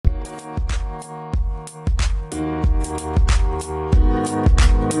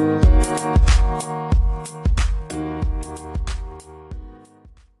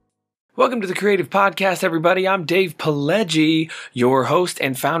Welcome to the Creative Podcast, everybody. I'm Dave Pileggi, your host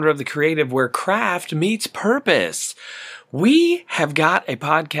and founder of The Creative, where craft meets purpose. We have got a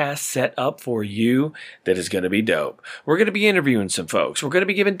podcast set up for you that is going to be dope. We're going to be interviewing some folks. We're going to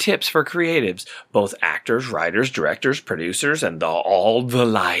be giving tips for creatives, both actors, writers, directors, producers, and all the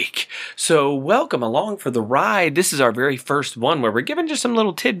like. So welcome along for the ride. This is our very first one where we're giving just some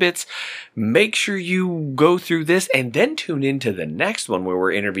little tidbits. Make sure you go through this and then tune into the next one where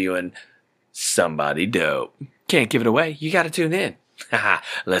we're interviewing somebody dope. Can't give it away. You got to tune in.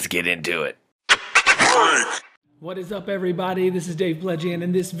 Let's get into it. What is up, everybody? This is Dave Pileggi, and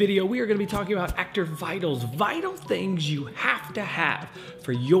in this video, we are going to be talking about actor vitals, vital things you have to have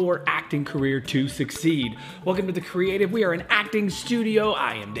for your acting career to succeed. Welcome to The Creative. We are an acting studio.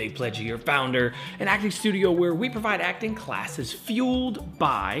 I am Dave Pileggi, your founder, an acting studio where we provide acting classes fueled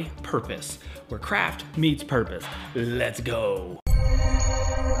by purpose, where craft meets purpose. Let's go.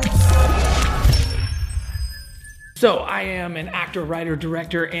 So I am an actor, writer,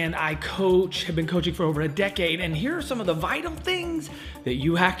 director, and I have been coaching for over a decade. And here are some of the vital things that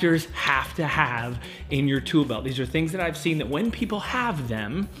you actors have to have in your tool belt. These are things that I've seen that when people have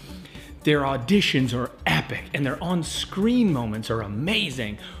them, their auditions are epic and their on-screen moments are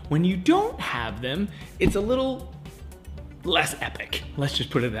amazing. When you don't have them, it's a little less epic. Let's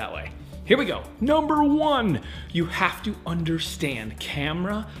just put it that way. Here we go. Number one, you have to understand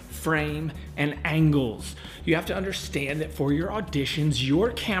camera, frame, and angles. You have to understand that for your auditions,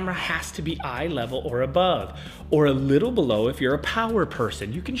 your camera has to be eye level or above, or a little below if you're a power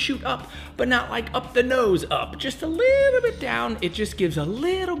person. You can shoot up, but not like up the nose up, just a little bit down. It just gives a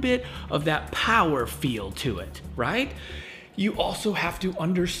little bit of that power feel to it, right? You also have to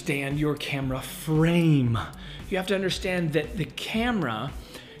understand your camera frame. You have to understand that the camera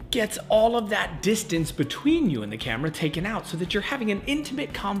gets all of that distance between you and the camera taken out so that you're having an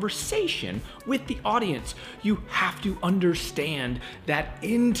intimate conversation with the audience. You have to understand that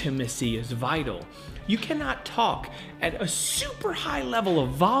intimacy is vital. You cannot talk at a super high level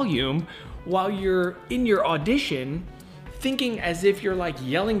of volume while you're in your audition thinking as if you're like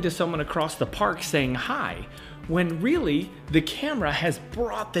yelling to someone across the park saying hi, when really the camera has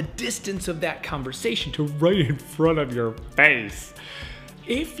brought the distance of that conversation to right in front of your face.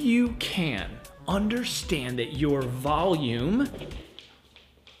 If you can understand that your volume,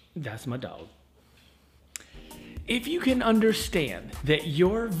 that's my dog. If you can understand that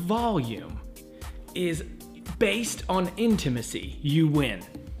your volume is based on intimacy, you win.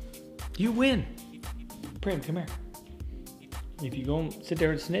 You win. Prim, come here. If you go and sit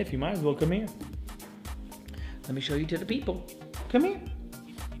there and sniff, you might as well come here. Let me show you to the people. Come here.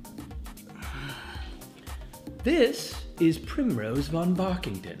 This is Primrose von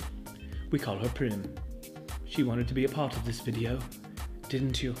Barkington. We call her Prim. She wanted to be a part of this video,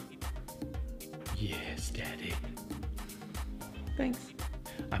 didn't you? Yes, Daddy. Thanks.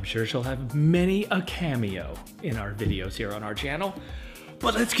 I'm sure she'll have many a cameo in our videos here on our channel,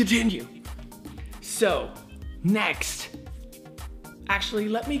 but let's continue. So, next, actually,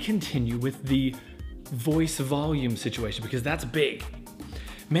 let me continue with the voice volume situation because that's big.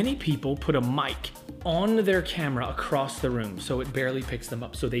 Many people put a mic on their camera across the room so it barely picks them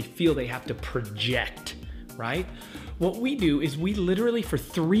up, so they feel they have to project, right? What we do is we literally, for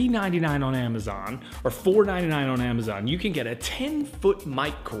 $3.99 on Amazon or $4.99 on Amazon, you can get a 10-foot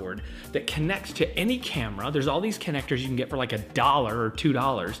mic cord that connects to any camera. There's all these connectors you can get for like $1 or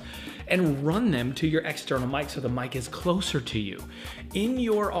 $2 and run them to your external mic so the mic is closer to you. In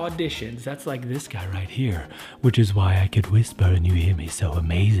your auditions, that's like this guy right here, which is why I could whisper and you hear me so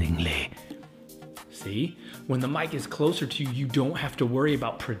amazingly. See, when the mic is closer to you, you don't have to worry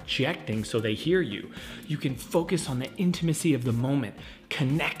about projecting so they hear you. You can focus on the intimacy of the moment,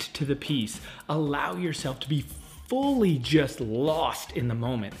 connect to the piece, allow yourself to be fully just lost in the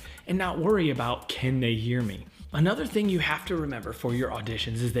moment and not worry about, can they hear me? Another thing you have to remember for your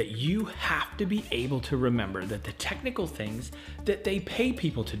auditions is that you have to be able to remember that the technical things that they pay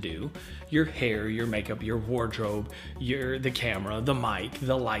people to do, your hair, your makeup, your wardrobe, the camera, the mic,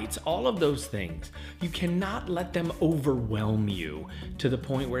 the lights, all of those things, you cannot let them overwhelm you to the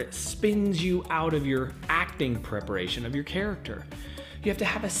point where it spins you out of your acting preparation of your character. You have to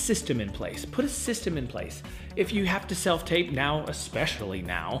have a system in place. Put a system in place. If you have to self-tape now, especially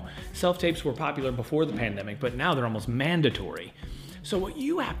now, self-tapes were popular before the pandemic, but now they're almost mandatory. So what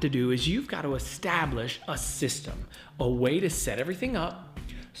you have to do is you've got to establish a system, a way to set everything up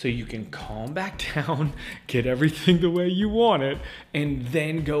so you can calm back down, get everything the way you want it, and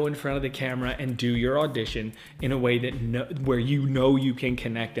then go in front of the camera and do your audition in a way that where you know you can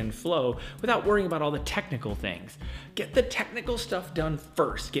connect and flow without worrying about all the technical things. Get the technical stuff done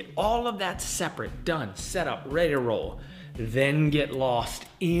first. Get all of that separate, done, set up, ready to roll. Then get lost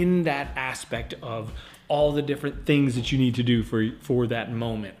in that aspect of all the different things that you need to do for that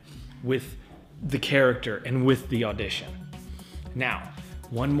moment with the character and with the audition. Now,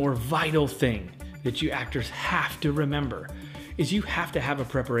 one more vital thing that you actors have to remember is you have to have a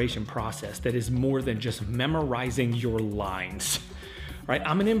preparation process that is more than just memorizing your lines. Right?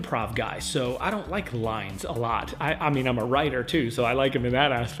 I'm an improv guy, so I don't like lines a lot. I mean, I'm a writer too, so I like them in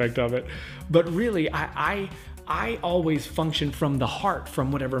that aspect of it. But really, I always function from the heart,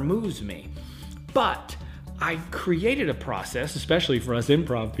 from whatever moves me. But I created a process, especially for us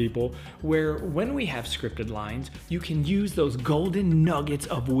improv people, where when we have scripted lines, you can use those golden nuggets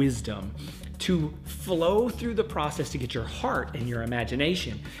of wisdom to flow through the process to get your heart and your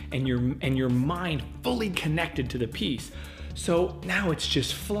imagination and your mind fully connected to the piece. So now it's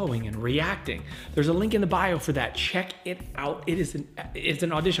just flowing and reacting. There's a link in the bio for that. Check it out. It's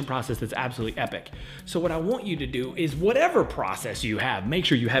an audition process that's absolutely epic. So what I want you to do is whatever process you have, make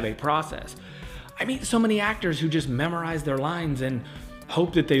sure you have a process. I meet so many actors who just memorize their lines and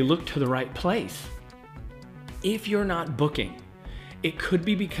hope that they look to the right place. If you're not booking, it could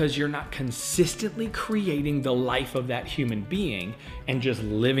be because you're not consistently creating the life of that human being and just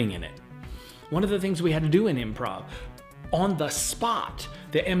living in it. One of the things we had to do in improv, on the spot,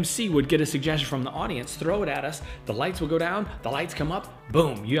 the MC would get a suggestion from the audience, throw it at us, the lights would go down, the lights come up,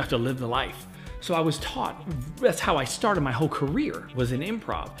 boom, you have to live the life. So I was taught, that's how I started my whole career, was in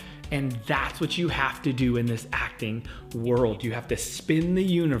improv. And that's what you have to do in this acting world. You have to spin the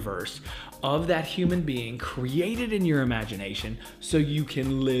universe of that human being, create it in your imagination so you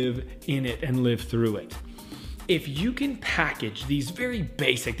can live in it and live through it. If you can package these are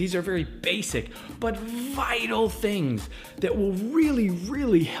very basic, but vital things that will really,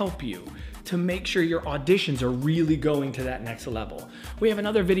 really help you to make sure your auditions are really going to that next level. We have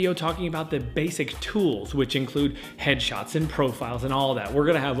another video talking about the basic tools, which include headshots and profiles and all that. We're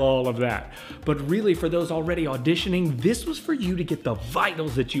gonna have all of that. But really, for those already auditioning, this was for you to get the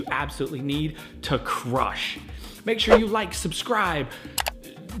vitals that you absolutely need to crush. Make sure you like, subscribe,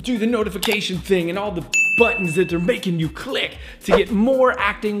 do the notification thing and all the buttons that they're making you click to get more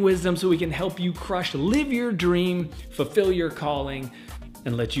acting wisdom so we can help you crush, live your dream, fulfill your calling,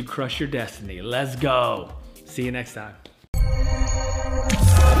 and let you crush your destiny. Let's go. See you next time.